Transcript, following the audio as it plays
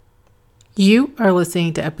You are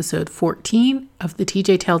listening to episode 14 of the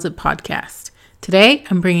TJ Tells It podcast. Today,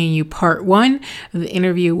 I'm bringing you part 1 of the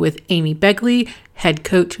interview with Amy Begley, head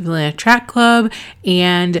coach of the Atlanta Track Club,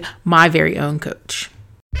 and my very own coach.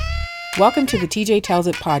 Welcome to the TJ Tells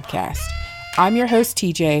It podcast. I'm your host,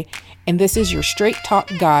 TJ, and this is your straight talk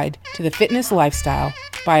guide to the fitness lifestyle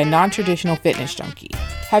by a non-traditional fitness junkie.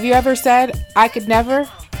 Have you ever said, I could never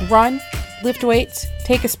run, lift weights,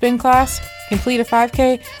 take a spin class, complete a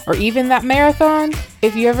 5K, or even that marathon?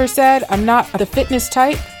 If you ever said, I'm not the fitness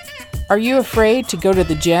type, are you afraid to go to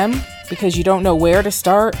the gym because you don't know where to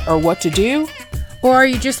start or what to do? Or are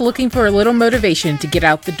you just looking for a little motivation to get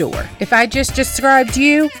out the door? If I just described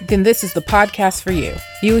you, then this is the podcast for you.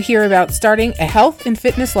 You will hear about starting a health and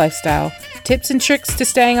fitness lifestyle, tips and tricks to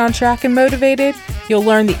staying on track and motivated. You'll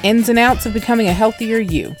learn the ins and outs of becoming a healthier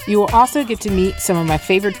you. You will also get to meet some of my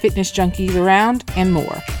favorite fitness junkies around and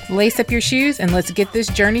more. Lace up your shoes and let's get this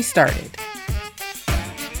journey started.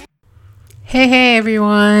 Hey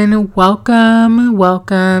everyone.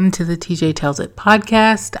 Welcome to the TJ Tells It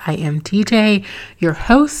podcast. I am TJ, your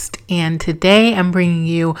host, and today I'm bringing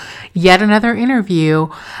you yet another interview.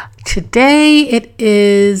 Today it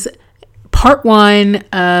is part 1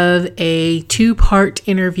 of a 2-part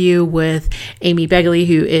interview with Amy Begley,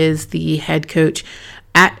 who is the head coach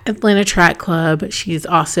at Atlanta Track Club. She's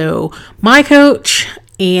also my coach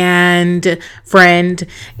and friend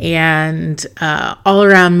and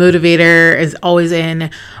all-around motivator, is always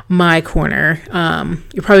in my corner.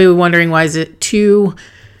 You're probably wondering, why is it 2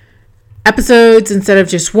 episodes instead of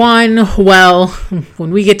just 1? Well,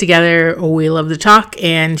 when we get together, we love to talk,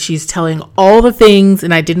 and she's telling all the things,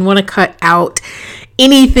 and I didn't want to cut out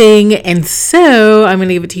anything, and so I'm going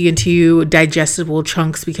to give it to you in 2 digestible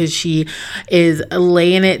chunks because she is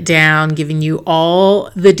laying it down, giving you all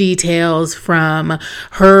the details from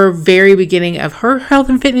her very beginning of her health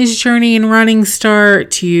and fitness journey and running start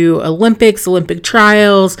to Olympics, Olympic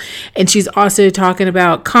trials, and she's also talking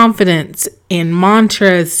about confidence and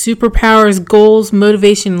mantras, superpowers, goals,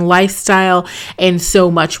 motivation, lifestyle, and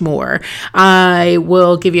so much more. I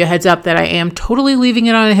will give you a heads up that I am totally leaving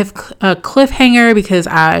it on a cliffhanger because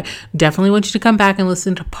I definitely want you to come back and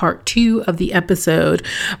listen to part 2 of the episode.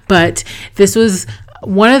 But this was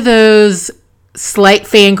one of those slight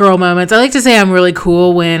fangirl moments. I like to say I'm really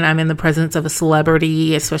cool when I'm in the presence of a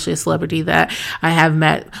celebrity, especially a celebrity that I have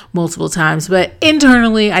met multiple times. But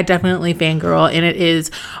internally, I definitely fangirl, and it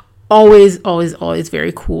is always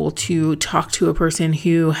very cool to talk to a person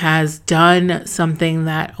who has done something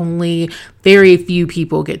that only very few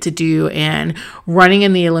people get to do. And running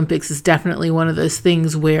in the Olympics is definitely one of those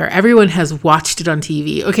things where everyone has watched it on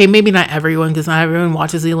TV. Okay, maybe not everyone, because not everyone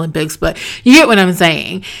watches the Olympics, but you get what I'm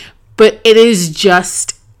saying. But it is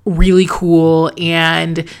just really cool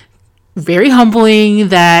and very humbling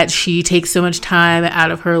that she takes so much time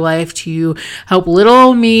out of her life to help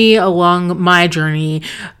little me along my journey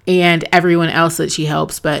and everyone else that she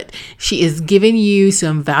helps. But she is giving you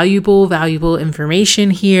some valuable information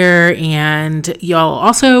here, and y'all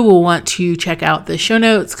also will want to check out the show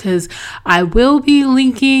notes because I will be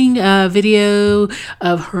linking a video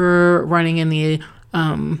of her running in the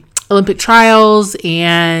Olympic trials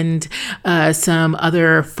and some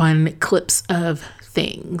other fun clips of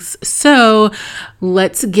things. So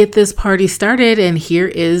let's get this party started, and here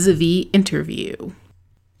is the interview.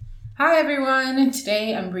 Hi everyone.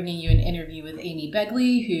 Today I'm bringing you an interview with Amy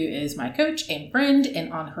Begley, who is my coach and friend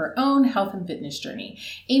and on her own health and fitness journey.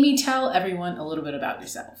 Amy, tell everyone a little bit about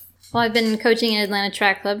yourself. Well, I've been coaching at Atlanta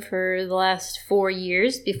Track Club for the last 4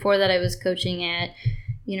 years. Before that, I was coaching at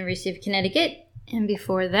University of Connecticut, and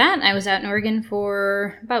before that, I was out in Oregon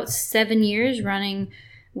for about 7 years running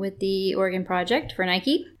with the Oregon Project for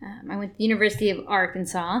Nike. I went to the University of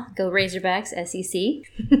Arkansas, go Razorbacks, SEC.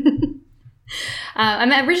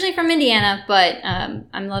 I'm originally from Indiana, but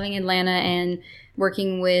I'm loving Atlanta and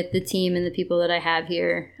working with the team and the people that I have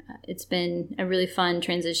here. It's been a really fun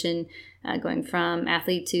transition, going from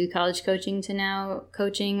athlete to college coaching to now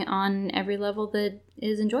coaching on every level that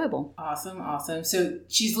is enjoyable. Awesome. So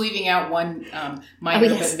she's leaving out one minor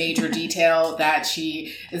but major detail, that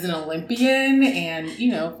she is an Olympian and,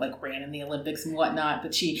 ran in the Olympics and whatnot,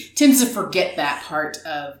 but she tends to forget that part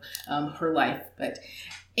of her life. But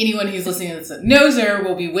anyone who's listening to this that knows her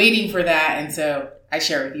will be waiting for that, and so I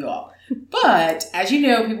share it with you all. But as you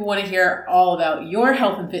know, people want to hear all about your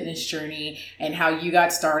health and fitness journey and how you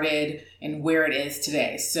got started and where it is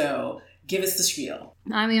today. So give us the spiel.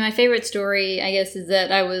 I mean, my favorite story, I guess, is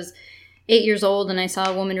that I was 8 years old and I saw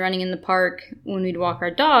a woman running in the park when we'd walk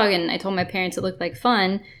our dog, and I told my parents it looked like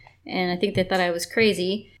fun, and I think they thought I was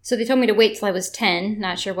crazy. So they told me to wait till I was 10.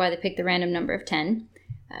 Not sure why they picked the random number of 10.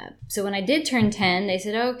 So when I did turn 10, they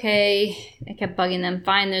said, okay. I kept bugging them.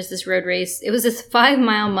 Fine, there's this road race. It was this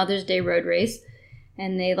 5-mile Mother's Day road race,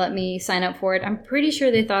 and they let me sign up for it. I'm pretty sure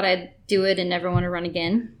they thought I'd do it and never want to run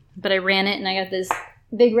again. But I ran it, and I got this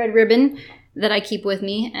big red ribbon that I keep with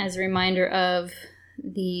me as a reminder of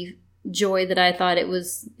the joy that I thought it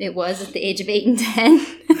was at the age of 8 and 10.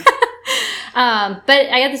 But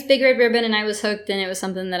I got this big red ribbon, and I was hooked, and it was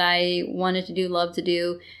something that I wanted to do, love to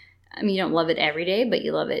do. I mean, you don't love it every day, but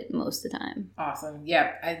you love it most of the time. Awesome.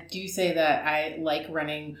 Yeah, I do say that I like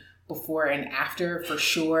running before and after for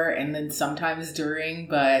sure, and then sometimes during,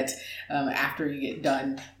 but after you get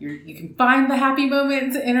done, you can find the happy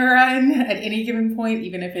moments in a run at any given point,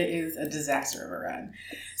 even if it is a disaster of a run.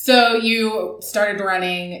 So you started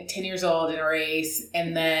running 10 years old in a race,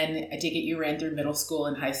 and then I take it you ran through middle school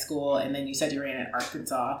and high school, and then you said you ran at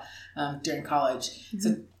Arkansas during college. Mm-hmm.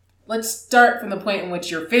 So let's start from the point in which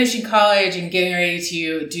you're finishing college and getting ready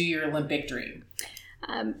to do your Olympic dream.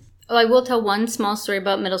 I will tell one small story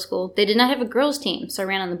about middle school. They did not have a girls' team, so I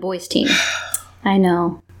ran on the boys' team. I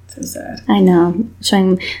know. So sad. I know.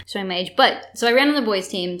 Showing my age. But, so I ran on the boys'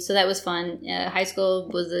 team, so that was fun. High school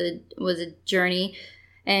was a journey,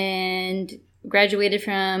 and graduated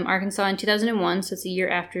from Arkansas in 2001, so it's a year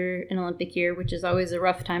after an Olympic year, which is always a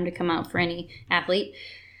rough time to come out for any athlete.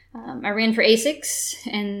 I ran for ASICS,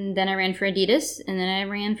 and then I ran for Adidas, and then I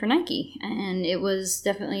ran for Nike. And it was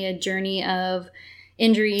definitely a journey of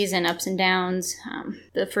injuries and ups and downs.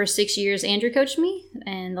 The first 6 years, Andrew coached me,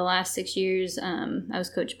 and the last 6 years, I was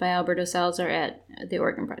coached by Alberto Salazar at the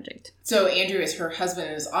Oregon Project. So Andrew is her husband,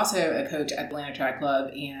 and is also a coach at Atlanta Track Club,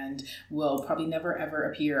 and will probably never ever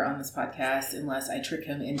appear on this podcast unless I trick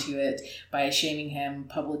him into it by shaming him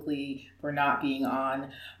publicly for not being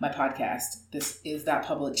on my podcast. This is that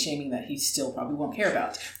public shaming that he still probably won't care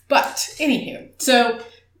about. But anywho, so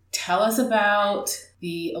tell us about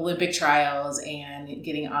the Olympic trials and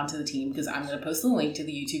getting onto the team, because I'm going to post the link to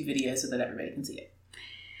the YouTube video so that everybody can see it.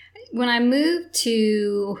 When I moved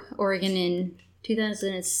to Oregon in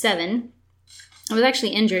 2007, I was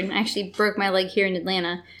actually injured. I actually broke my leg here in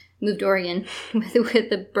Atlanta, moved to Oregon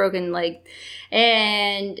with a broken leg.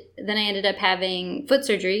 And then I ended up having foot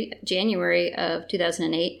surgery January of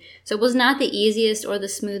 2008. So it was not the easiest or the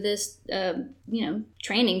smoothest,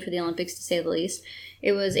 training for the Olympics, to say the least.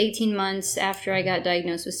 It was 18 months after I got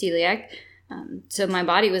diagnosed with celiac. So my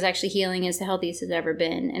body was actually healing as the healthiest it's ever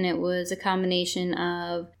been. And it was a combination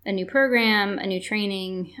of a new program, a new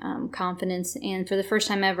training, confidence. And for the first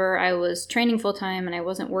time ever, I was training full time, and I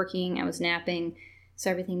wasn't working. I was napping. So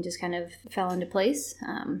everything just kind of fell into place.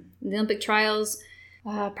 The Olympic trials,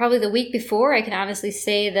 probably the week before, I can honestly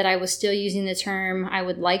say that I was still using the term, I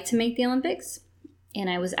would like to make the Olympics. And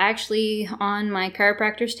I was actually on my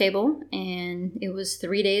chiropractor's table, and it was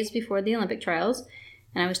 3 days before the Olympic trials.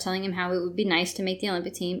 And I was telling him how it would be nice to make the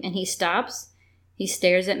Olympic team. And he stops, he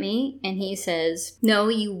stares at me, and he says, no,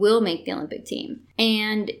 you will make the Olympic team.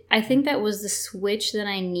 And I think that was the switch that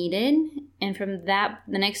I needed. And from that,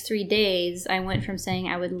 the next 3 days, I went from saying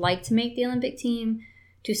I would like to make the Olympic team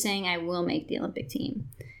to saying I will make the Olympic team.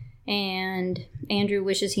 And Andrew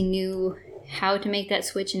wishes he knew how to make that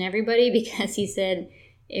switch in everybody, because he said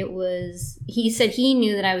he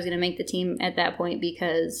knew that I was going to make the team at that point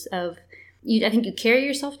because of, I think you carry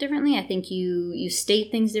yourself differently. I think you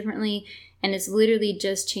state things differently, and it's literally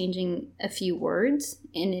just changing a few words,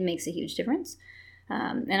 and it makes a huge difference.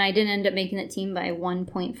 And I didn't end up making that team by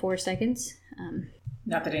 1.4 seconds.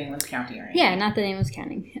 Not that anyone's counting or anything. Yeah, not that anyone's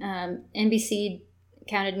counting. NBC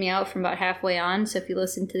counted me out from about halfway on. So if you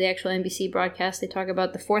listen to the actual NBC broadcast, they talk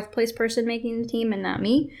about the fourth place person making the team and not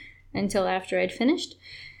me until after I'd finished,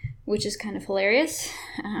 which is kind of hilarious.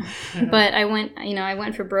 But I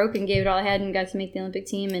went for broke and gave it all I had and got to make the Olympic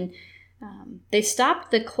team. And they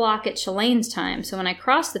stopped the clock at Shalane's time. So when I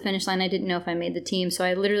crossed the finish line, I didn't know if I made the team. So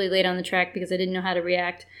I literally laid on the track because I didn't know how to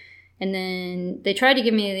react. And then they tried to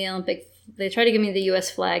give me the U.S.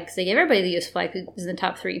 flag, because they gave everybody the U.S. flag who's in the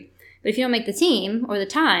top three. But if you don't make the team or the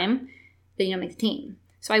time, then you don't make the team.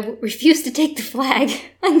 So I refused to take the flag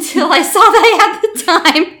until I saw that I had the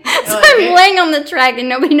time. So I'm laying on the track and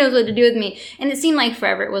nobody knows what to do with me. And it seemed like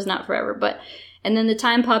forever. It was not forever. And then the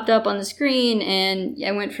time popped up on the screen, and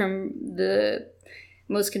I went from the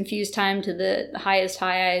most confused time to the highest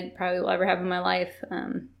high I probably will ever have in my life.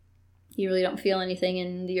 You really don't feel anything,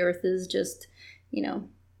 and the earth is just,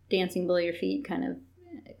 dancing below your feet, kind of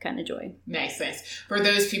joy. Nice. For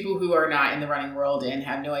those people who are not in the running world and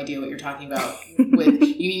have no idea what you're talking about,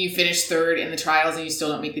 you finished third in the trials and you still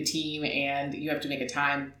don't make the team and you have to make a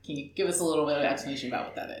time. Can you give us a little bit of explanation about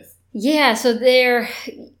what that is? Yeah, so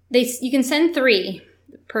you can send 3,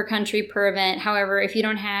 per country, per event. However, if you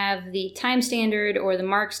don't have the time standard or the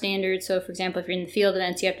mark standard, so for example, if you're in the field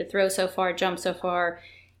events, you have to throw so far, jump so far,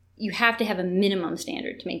 you have to have a minimum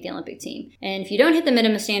standard to make the Olympic team. And if you don't hit the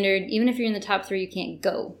minimum standard, even if you're in the top 3, you can't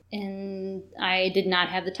go. And I did not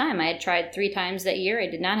have the time. I had tried 3 times that year. I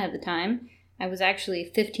did not have the time. I was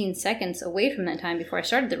actually 15 seconds away from that time before I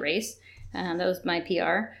started the race. That was my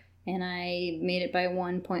PR. And I made it by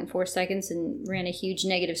 1.4 seconds and ran a huge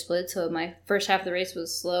negative split. So my first half of the race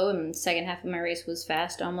was slow and the second half of my race was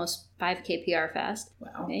fast, almost 5K PR fast.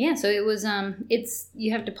 Wow. Yeah, so it was,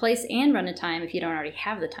 you have to place and run a time if you don't already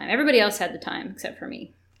have the time. Everybody else had the time except for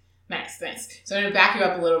me. Nice. So I'm going to back you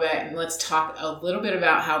up a little bit and let's talk a little bit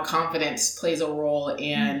about how confidence plays a role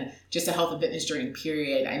in just a health and fitness journey,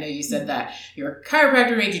 period. I know you said that your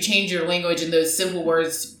chiropractor made you change your language, and those simple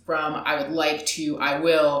words from I would like to I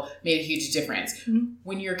will made a huge difference. Mm-hmm.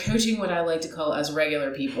 When you're coaching what I like to call as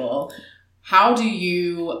regular people, how do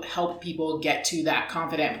you help people get to that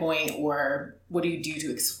confident point, or what do you do to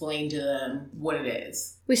explain to them what it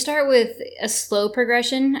is? We start with a slow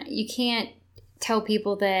progression. You can't tell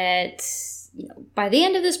people that, by the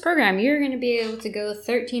end of this program, you're going to be able to go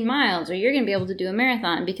 13 miles or you're going to be able to do a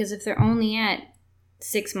marathon, because if they're only at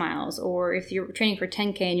 6 miles, or if you're training for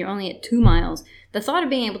 10K and you're only at 2 miles, the thought of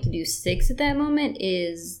being able to do 6 at that moment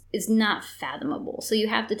is not fathomable. So you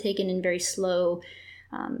have to take it in very slow,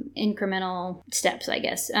 incremental steps, I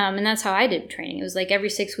guess. And that's how I did training. It was like every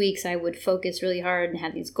 6 weeks I would focus really hard and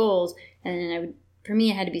have these goals. And then for me,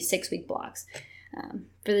 it had to be 6-week blocks.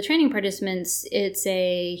 For the training participants, it's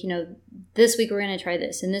this week we're going to try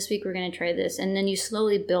this, and this week we're going to try this. And then you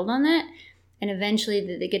slowly build on that, and eventually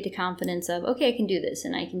they get the confidence of, okay, I can do this,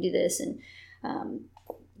 and I can do this. And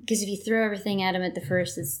because if you throw everything at them at the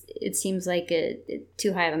first, it seems like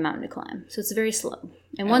too high of a mountain to climb. So it's very slow.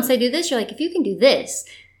 And once they do this, you're like, if you can do this,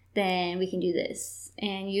 then we can do this.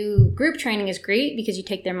 And group training is great because you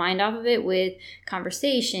take their mind off of it with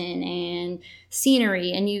conversation and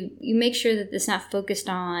scenery, and you make sure that it's not focused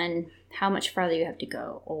on how much farther you have to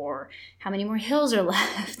go or how many more hills are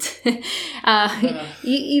left.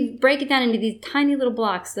 You break it down into these tiny little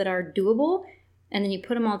blocks that are doable, and then you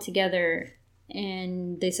put them all together,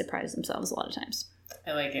 and they surprise themselves a lot of times.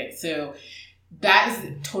 I like it. So that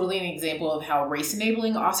is totally an example of how race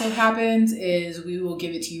enabling also happens, is we will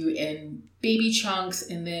give it to you in baby chunks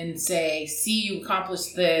and then say, see, you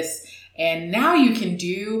accomplished this, and now you can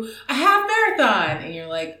do a half marathon. And you're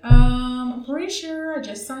like, I'm pretty sure I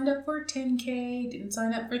just signed up for a 10K, didn't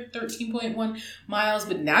sign up for 13.1 miles,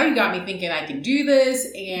 but now you got me thinking I can do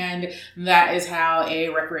this. And that is how a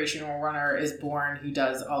recreational runner is born, who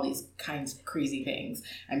does all these kinds of crazy things.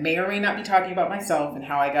 I may or may not be talking about myself and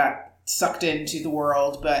how I got sucked into the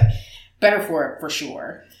world, but better for it for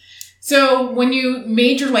sure. So when you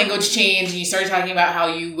made your language change and you started talking about how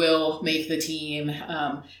you will make the team,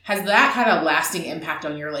 has that had a lasting impact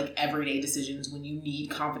on your everyday decisions when you need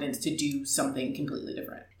confidence to do something completely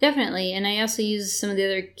different? Definitely. And I also use some of the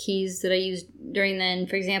other keys that I used during then.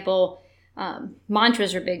 For example,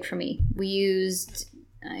 mantras are big for me. We used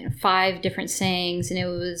 5 different sayings, and it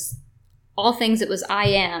was all things that was I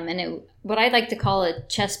am, and what I like to call a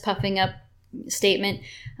chest puffing up statement.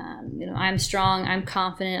 I'm strong, I'm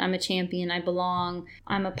confident, I'm a champion, I belong,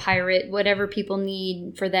 I'm a pirate, whatever people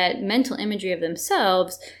need for that mental imagery of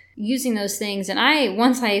themselves, using those things. And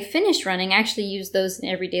once I finished running, actually used those in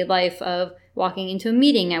everyday life of walking into a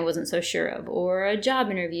meeting I wasn't so sure of, or a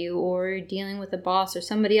job interview, or dealing with a boss or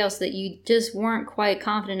somebody else that you just weren't quite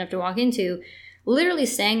confident enough to walk into. Literally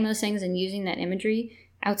saying those things and using that imagery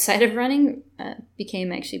outside of running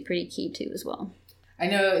became actually pretty key too as well. I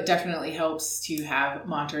know it definitely helps to have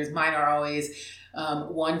mantras. Mine are always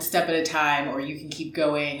one step at a time, or you can keep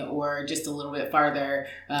going, or just a little bit farther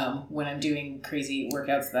when I'm doing crazy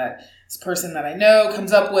workouts that this person that I know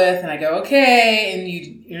comes up with, and I go, okay, and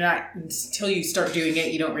you're not, until you start doing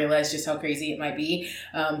it, you don't realize just how crazy it might be,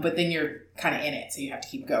 but then you're kind of in it, so you have to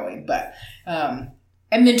keep going. But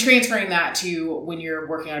and then transferring that to when you're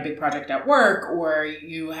working on a big project at work, or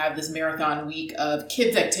you have this marathon week of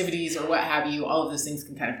kids' activities or what have you, all of those things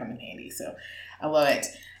can kind of come in handy. So I love it.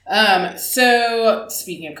 So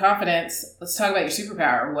speaking of confidence, let's talk about your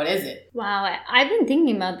superpower. What is it? Wow, I've been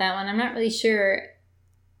thinking about that one. I'm not really sure.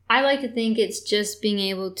 I like to think it's just being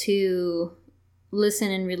able to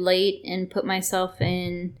listen and relate and put myself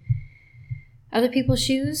in other people's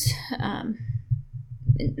shoes.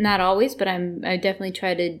 Not always, but I definitely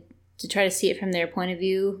try to try to see it from their point of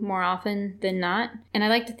view more often than not. And I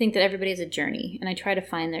like to think that everybody has a journey, and I try to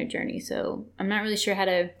find their journey. So I'm not really sure how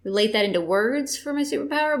to relate that into words for my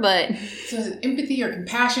superpower, but... So is it empathy or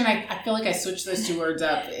compassion? I feel like I switched those two words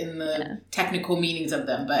up in the technical meanings of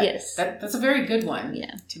them, but yes. That's a very good one.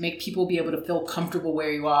 Yeah. To make people be able to feel comfortable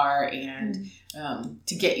where you are and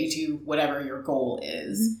to get you to whatever your goal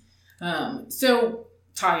is. So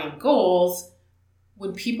tying goals...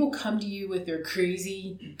 When people come to you with their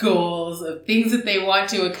crazy goals of things that they want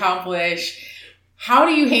to accomplish, how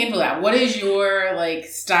do you handle that? What is your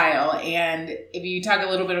style? And if you talk a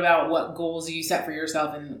little bit about what goals you set for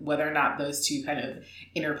yourself and whether or not those two kind of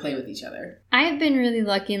interplay with each other. I have been really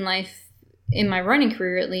lucky in life, in my running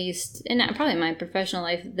career at least, and probably my professional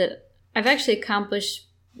life, that I've actually accomplished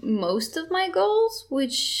most of my goals,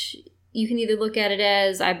 which you can either look at it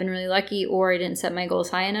as I've been really lucky or I didn't set my goals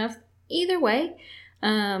high enough. Either way.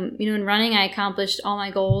 In running, I accomplished all my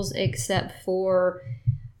goals except for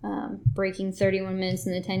breaking 31 minutes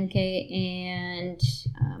in the 10K and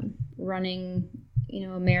running,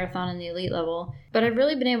 a marathon in the elite level. But I've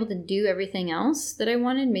really been able to do everything else that I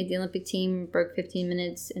wanted. Made the Olympic team, broke 15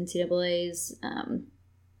 minutes, NCAAs,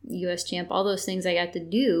 U.S. champ, all those things I got to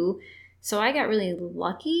do. So I got really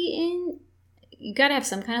lucky in... You got to have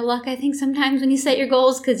some kind of luck, I think, sometimes when you set your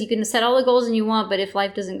goals, because you can set all the goals you want, but if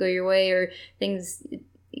life doesn't go your way or things,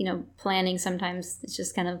 planning, sometimes it's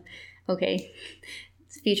just kind of, okay,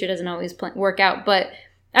 the future doesn't always work out. But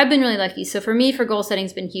I've been really lucky. So for me, goal setting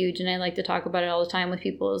has been huge, and I like to talk about it all the time with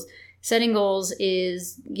people. Is setting goals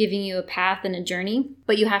is giving you a path and a journey,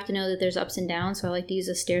 but you have to know that there's ups and downs. So I like to use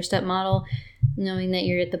a stair-step model, knowing that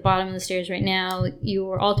you're at the bottom of the stairs right now,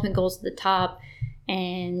 your ultimate goal's at the top.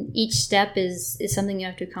 And each step is something you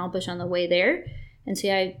have to accomplish on the way there. And so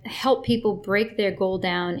I help people break their goal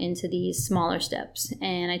down into these smaller steps.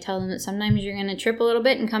 And I tell them that sometimes you're going to trip a little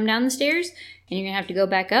bit and come down the stairs, and you're going to have to go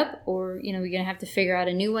back up, or, you're going to have to figure out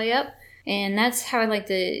a new way up. And that's how I like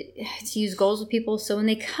to use goals with people. So when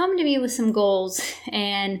they come to me with some goals,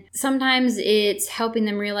 and sometimes it's helping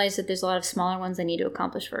them realize that there's a lot of smaller ones they need to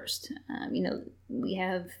accomplish first. We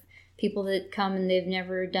have people that come and they've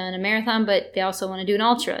never done a marathon, but they also want to do an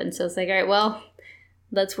ultra. And so it's like, all right, well,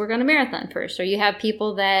 let's work on a marathon first. Or you have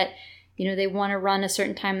people that, they want to run a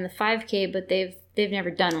certain time in the 5K, but they've never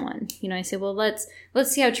done one. I say, well, let's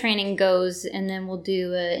see how training goes, and then we'll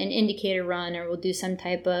do an indicator run, or we'll do some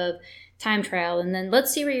type of time trial, and then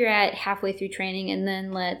let's see where you're at halfway through training, and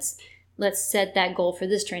then let's set that goal for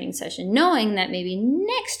this training session, knowing that maybe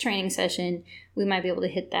next training session we might be able to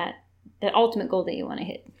hit that ultimate goal that you want to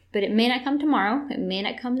hit. But it may not come tomorrow. It may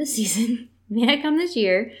not come this season. It may not come this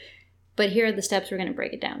year. But here are the steps we're going to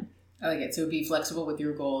break it down. I like it. So be flexible with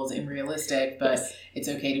your goals and realistic, but It's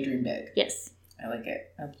okay to dream big. Yes. I like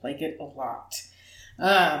it. I like it a lot.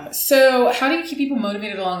 So how do you keep people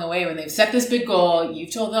motivated along the way when they've set this big goal,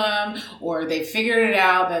 you've told them, or they've figured it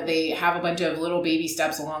out that they have a bunch of little baby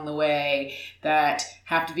steps along the way that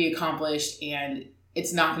have to be accomplished, and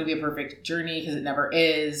it's not going to be a perfect journey because it never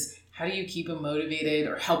is. How do you keep them motivated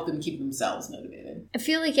or help them keep themselves motivated? I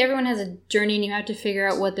feel like everyone has a journey, and you have to figure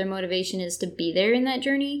out what their motivation is to be there in that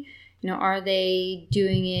journey. Are they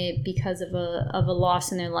doing it because of a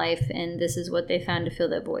loss in their life, and this is what they found to fill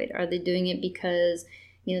that void? Are they doing it because,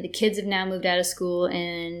 the kids have now moved out of school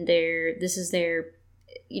and this is their,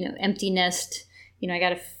 empty nest, I got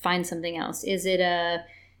to find something else? Is it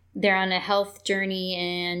they're on a health journey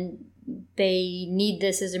and they need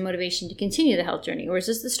this as their motivation to continue the health journey, or is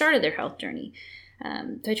this the start of their health journey?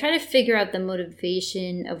 So I try to figure out the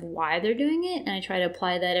motivation of why they're doing it, and I try to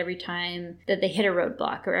apply that every time that they hit a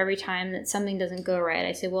roadblock, or every time that something doesn't go right.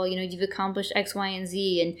 I say, well, you've accomplished X, Y, and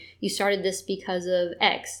Z, and you started this because of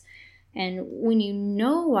X. And when you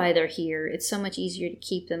know why they're here, it's so much easier to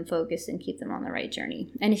keep them focused and keep them on the right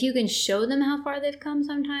journey. And if you can show them how far they've come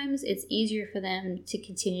sometimes, it's easier for them to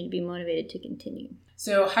continue to be motivated to continue.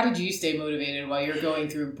 So how did you stay motivated while you're going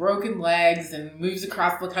through broken legs and moves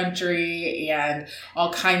across the country and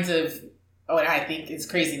all kinds of, what I think is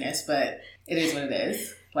craziness, but it is what it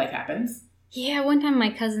is. Life happens. Yeah, one time my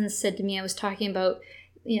cousin said to me, I was talking about,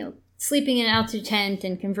 sleeping in an altitude tent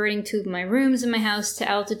and converting two of my rooms in my house to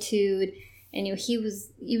altitude. And he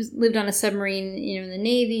lived on a submarine, in the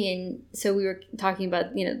Navy, and so we were talking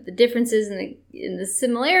about the differences and the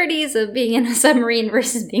similarities of being in a submarine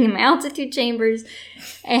versus being in my altitude chambers.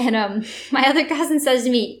 And my other cousin says to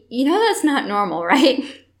me, that's not normal, right?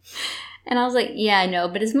 And I was like, yeah, I know,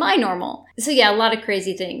 but it's my normal. So yeah, a lot of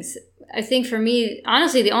crazy things. I think for me,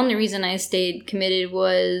 honestly, the only reason I stayed committed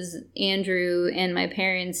was Andrew and my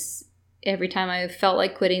parents. Every time I felt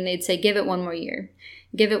like quitting, they'd say, give it one more year.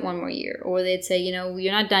 give it one more year. Or they'd say,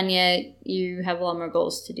 you're not done yet. You have a lot more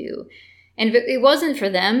goals to do. And if it wasn't for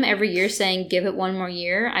them every year saying, give it one more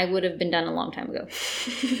year, I would have been done a long time ago.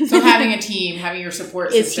 So having a team, having your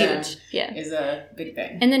support system is a big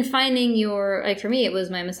thing. And then finding for me, it was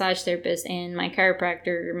my massage therapist and my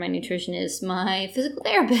chiropractor, my nutritionist, my physical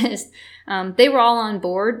therapist. They were all on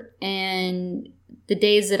board. And the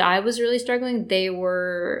days that I was really struggling, they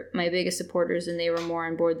were my biggest supporters and they were more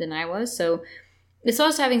on board than I was. So it's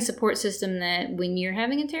also having a support system that when you're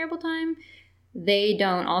having a terrible time, they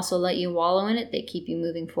don't also let you wallow in it. They keep you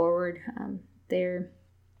moving forward. They're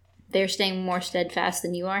staying more steadfast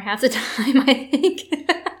than you are half the time, I think.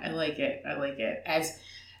 I like it. As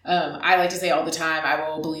I like to say all the time, I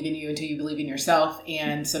will believe in you until you believe in yourself.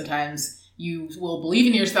 And sometimes you will believe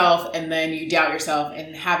in yourself and then you doubt yourself.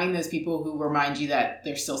 And having those people who remind you that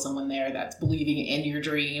there's still someone there that's believing in your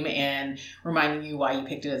dream and reminding you why you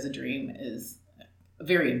picked it as a dream is a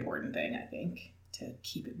very important thing, I think, to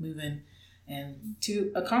keep it moving. And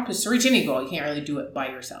to reach any goal, you can't really do it by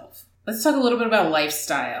yourself. Let's talk a little bit about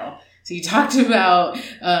lifestyle. So you talked about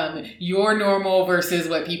your normal versus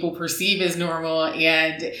what people perceive as normal.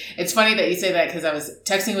 And it's funny that you say that because I was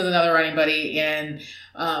texting with another running buddy and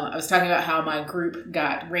I was talking about how my group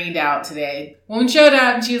got rained out today. Woman showed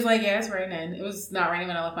up and she was like, yeah, it's raining. It was not raining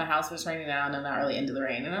when I left my house. It was raining now and I'm not really into the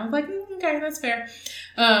rain. And I was like, okay, that's fair.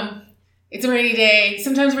 It's a rainy day.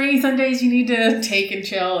 Sometimes rainy Sundays you need to take and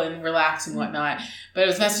chill and relax and whatnot. But I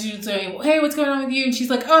was messaging and saying, hey, what's going on with you? And she's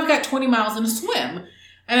like, oh, I've got 20 miles in a swim.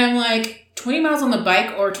 And I'm like, 20 miles on the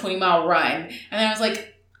bike or a 20-mile run? And I was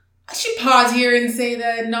like, I should pause here and say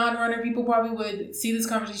that non-runner people probably would see this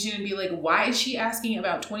conversation and be like, why is she asking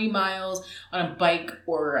about 20 miles on a bike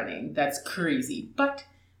or running? That's crazy. But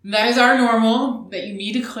that is our normal, that you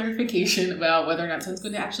need a clarification about whether or not someone's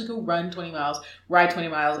going to actually go run 20 miles, ride 20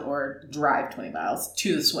 miles, or drive 20 miles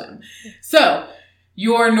to the swim. So,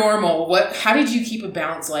 your normal, how did you keep a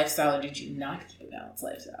balanced lifestyle or did you not keep a balanced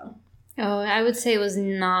lifestyle? Oh, I would say it was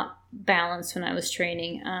not balanced when I was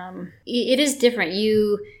training. It is different.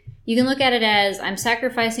 You can look at it as I'm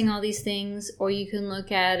sacrificing all these things, or you can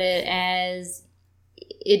look at it as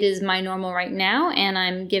it is my normal right now and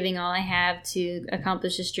I'm giving all I have to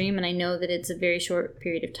accomplish this dream, and I know that it's a very short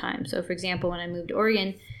period of time. So for example, when I moved to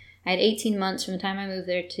Oregon, I had 18 months from the time I moved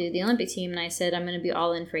there to the Olympic team, and I said I'm going to be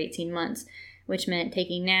all in for 18 months, which meant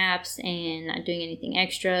taking naps and not doing anything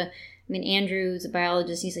extra. I mean, Andrew's a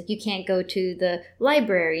biologist. He's like, you can't go to the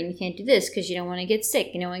library and you can't do this because you don't want to get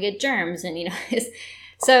sick, you don't want to get germs, and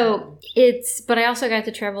but I also got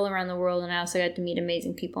to travel around the world and I also got to meet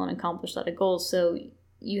amazing people and accomplish a lot of goals. So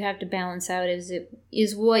you have to balance out,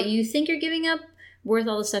 is what you think you're giving up worth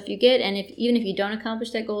all the stuff you get? And even if you don't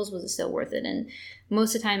accomplish that goals, was it still worth it? And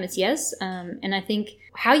most of the time it's yes. And I think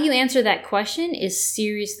how you answer that question is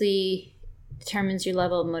seriously determines your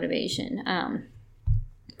level of motivation.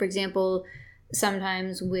 For example,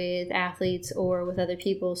 sometimes with athletes or with other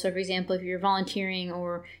people. So for example, if you're volunteering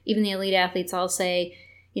or even the elite athletes, I'll say,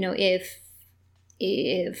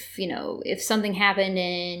 if something happened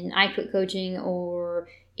and I quit coaching, or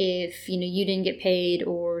if, you didn't get paid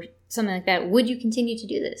or something like that, would you continue to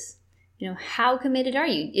do this? How committed are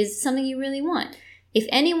you? Is it something you really want? If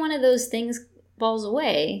any one of those things falls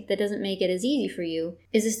away, that doesn't make it as easy for you.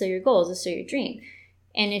 Is this still your goal? Is this still your dream?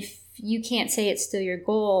 And if you can't say it's still your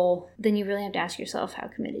goal, then you really have to ask yourself how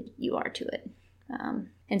committed you are to it.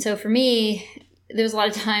 And so for me, there was a lot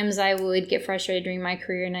of times I would get frustrated during my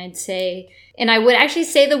career and I would actually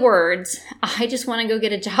say the words, I just want to go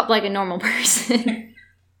get a job like a normal person.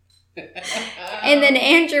 And then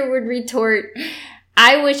Andrew would retort,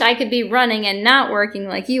 I wish I could be running and not working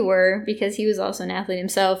like you were, because he was also an athlete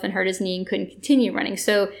himself and hurt his knee and couldn't continue running.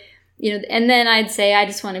 So, and then I'd say, I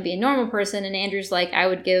just want to be a normal person. And Andrew's like, I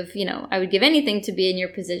would give anything to be in your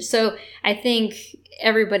position. So I think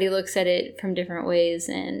everybody looks at it from different ways.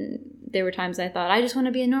 And there were times I thought, I just want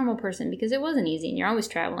to be a normal person, because it wasn't easy and you're always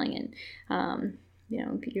traveling. And,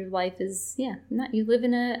 your life is, you live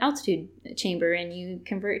in an altitude chamber and you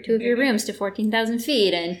convert two of your rooms to 14,000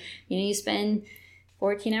 feet. And, you spend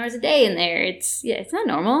 14 hours a day in there. It's not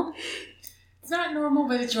normal. It's not normal,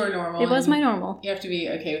 but it's your normal. It was my normal. You have to be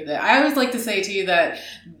okay with it. I always like to say to you that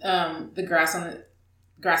the grass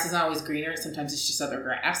is not always greener. Sometimes it's just other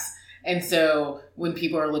grass. And so when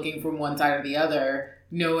people are looking from one side or the other,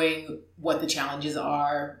 knowing what the challenges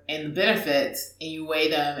are and the benefits, and you weigh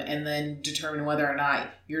them and then determine whether or not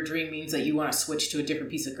your dream means that you want to switch to a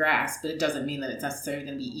different piece of grass, but it doesn't mean that it's necessarily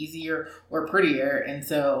going to be easier or prettier. And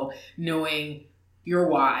so knowing your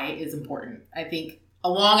why is important. I think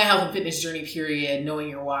along a health and fitness journey period, knowing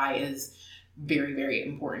your why is very, very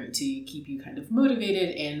important to keep you kind of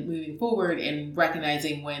motivated and moving forward and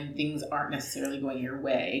recognizing when things aren't necessarily going your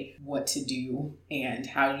way, what to do and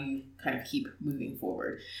how you kind of keep moving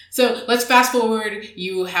forward. So let's fast forward.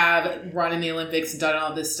 You have run in the Olympics, done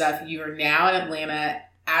all this stuff. You are now in Atlanta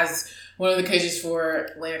as one of the coaches for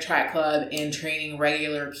Atlanta Track Club and training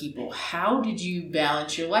regular people. How did you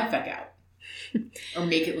balance your life back out or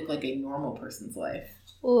make it look like a normal person's life?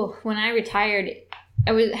 Oh, when I retired,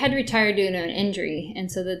 had to retire due to an injury,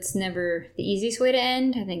 and so that's never the easiest way to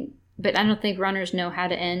end, I think. But I don't think runners know how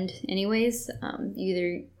to end anyways. You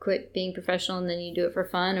either quit being professional and then you do it for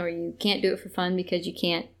fun, or you can't do it for fun because you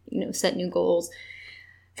can't, set new goals.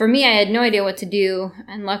 For me, I had no idea what to do,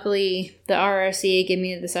 and luckily the RRCA gave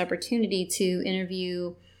me this opportunity to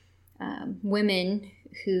interview women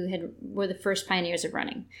who were the first pioneers of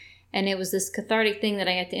running. And it was this cathartic thing that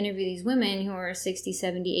I got to interview these women who are 60,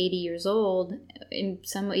 70, 80 years old, and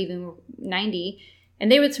some even 90, and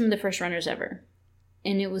they were some of the first runners ever.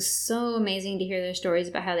 And it was so amazing to hear their stories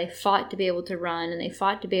about how they fought to be able to run, and they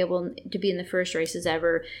fought to be able to be in the first races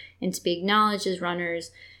ever and to be acknowledged as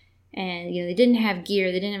runners. And, they didn't have gear,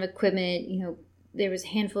 they didn't have equipment, there was a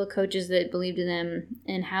handful of coaches that believed in them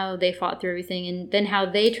and how they fought through everything, and then how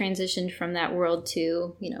they transitioned from that world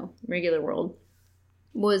to, regular world.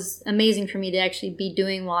 Was amazing for me to actually be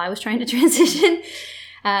doing while I was trying to transition.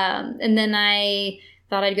 And then I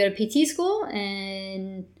thought I'd go to PT school,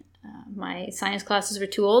 and my science classes were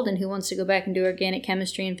too old, and who wants to go back and do organic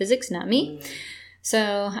chemistry and physics? Not me.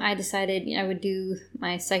 So I decided I would do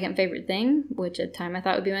my second favorite thing, which at the time I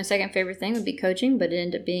thought would be my second favorite thing would be coaching, but it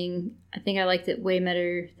ended up being, I think I liked it way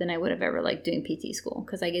better than I would have ever liked doing PT school,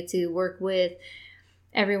 because I get to work with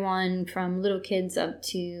everyone from little kids up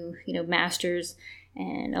to, masters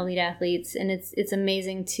and elite athletes, and it's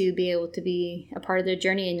amazing to be able to be a part of their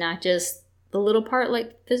journey and not just the little part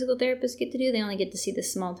like physical therapists get to do. They only get to see the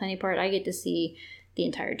small tiny part. I get to see the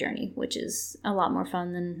entire journey, which is a lot more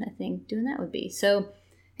fun than I think doing that would be. So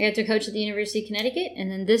I got to coach at the University of Connecticut, and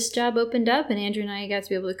then this job opened up, and Andrew and I got to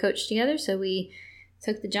be able to coach together, so we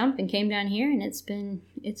took the jump and came down here, and it's been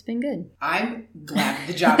good. I'm glad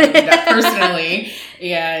the job opened up personally,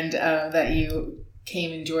 and that you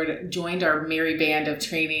came and joined our merry band of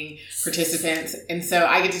training participants. And so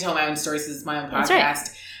I get to tell my own stories. This is my own podcast.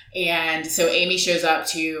 Right. And so Amy shows up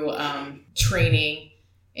to training,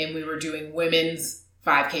 and we were doing women's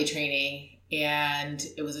 5K training, and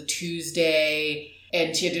it was a Tuesday,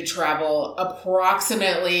 and she had to travel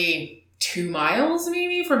approximately 2 miles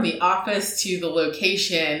maybe from the office to the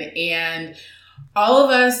location. And all of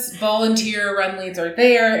us volunteer run leads are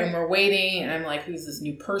there, and we're waiting, and I'm like, who's this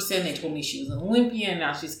new person? They told me she was an Olympian,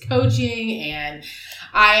 now she's coaching, and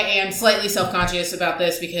I am slightly self-conscious about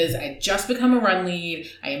this because I just become a run lead.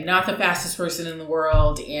 I am not the fastest person in the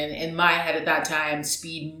world, and in my head at that time,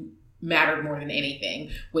 speed mattered more than anything,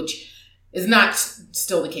 which is not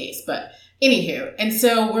still the case, but anywho. And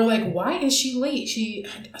so we're like, why is she late?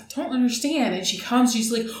 I don't understand. And she comes,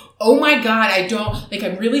 she's like, oh my God,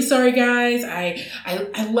 I'm really sorry, guys.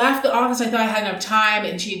 I left the office. I thought I had enough time.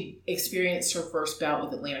 And she experienced her first bout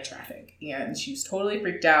with Atlanta traffic, and she was totally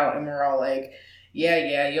freaked out. And we're all like,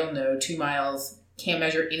 yeah, you'll know, 2 miles, can't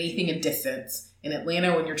measure anything in distance in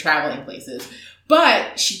Atlanta when you're traveling places.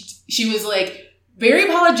 But she was like very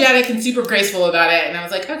apologetic and super graceful about it. And I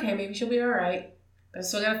was like, okay, maybe she'll be all right. I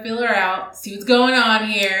still got to feel her out, see what's going on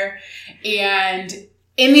here. And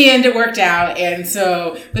in the end, it worked out. And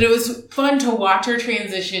so, but it was fun to watch her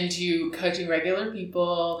transition to coaching regular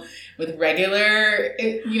people with regular,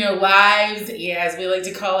 lives, as we like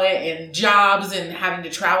to call it, and jobs, and having to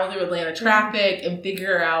travel through Atlanta traffic and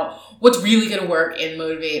figure out what's really going to work and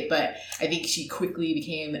motivate. But I think she quickly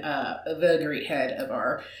became the great head of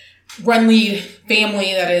our run lead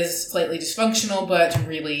family that is slightly dysfunctional, but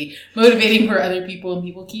really motivating for other people, and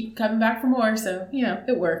people keep coming back for more. So,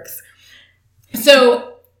 it works.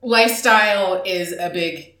 So lifestyle is a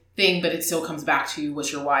big thing, but it still comes back to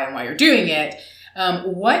what's your why and why you're doing it.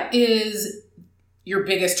 What is your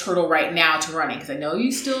biggest hurdle right now to running? Because I know you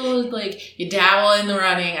still you dabble in the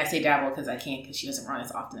running. I say dabble because I can't, because she doesn't run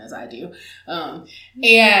as often as I do.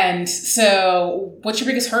 And so what's your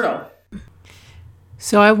biggest hurdle?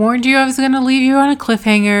 So I warned you I was going to leave you on a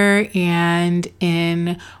cliffhanger, and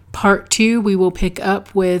in part 2, we will pick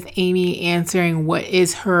up with Amy answering what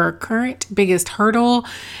is her current biggest hurdle,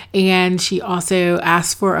 and she also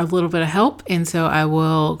asked for a little bit of help, and so I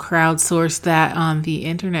will crowdsource that on the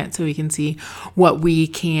internet so we can see what we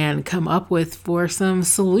can come up with for some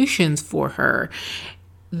solutions for her.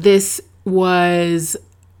 This was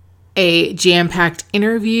a jam-packed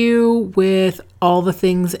interview with all the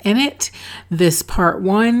things in it. This part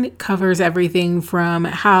 1 covers everything from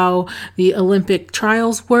how the Olympic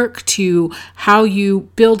trials work to how you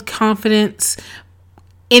build confidence,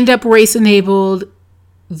 end up race enabled,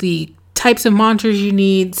 the types of mantras you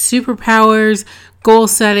need, superpowers, goal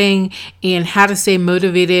setting, and how to stay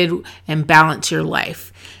motivated and balance your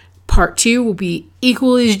life. Part 2 will be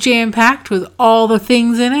equally as jam-packed with all the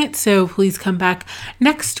things in it, so please come back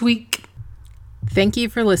next week. Thank you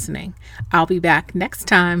for listening. I'll be back next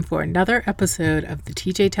time for another episode of the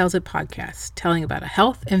TJ Tells It podcast, telling about a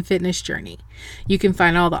health and fitness journey. You can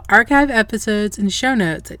find all the archive episodes and show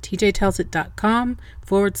notes at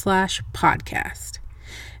tjtellsit.com/podcast.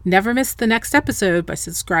 Never miss the next episode by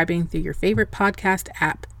subscribing through your favorite podcast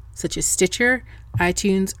app, such as Stitcher,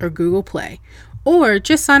 iTunes, or Google Play. Or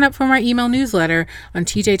just sign up for my email newsletter on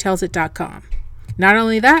tjtellsit.com. Not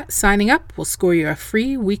only that, signing up will score you a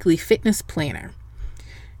free weekly fitness planner.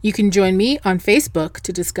 You can join me on Facebook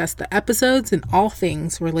to discuss the episodes and all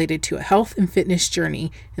things related to a health and fitness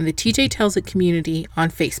journey in the TJ Tells It community on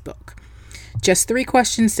Facebook. Just 3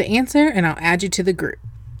 questions to answer and I'll add you to the group.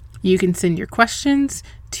 You can send your questions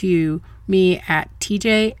to me at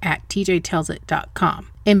tj@tjtellsit.com.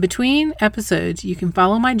 In between episodes, you can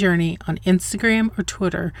follow my journey on Instagram or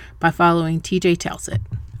Twitter by following TJ Tells It.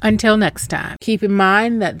 Until next time, keep in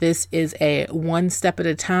mind that this is a one step at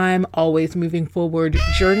a time, always moving forward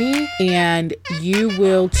journey, and you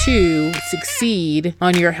will too succeed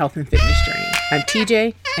on your health and fitness journey. I'm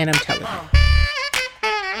TJ, and I'm telling you.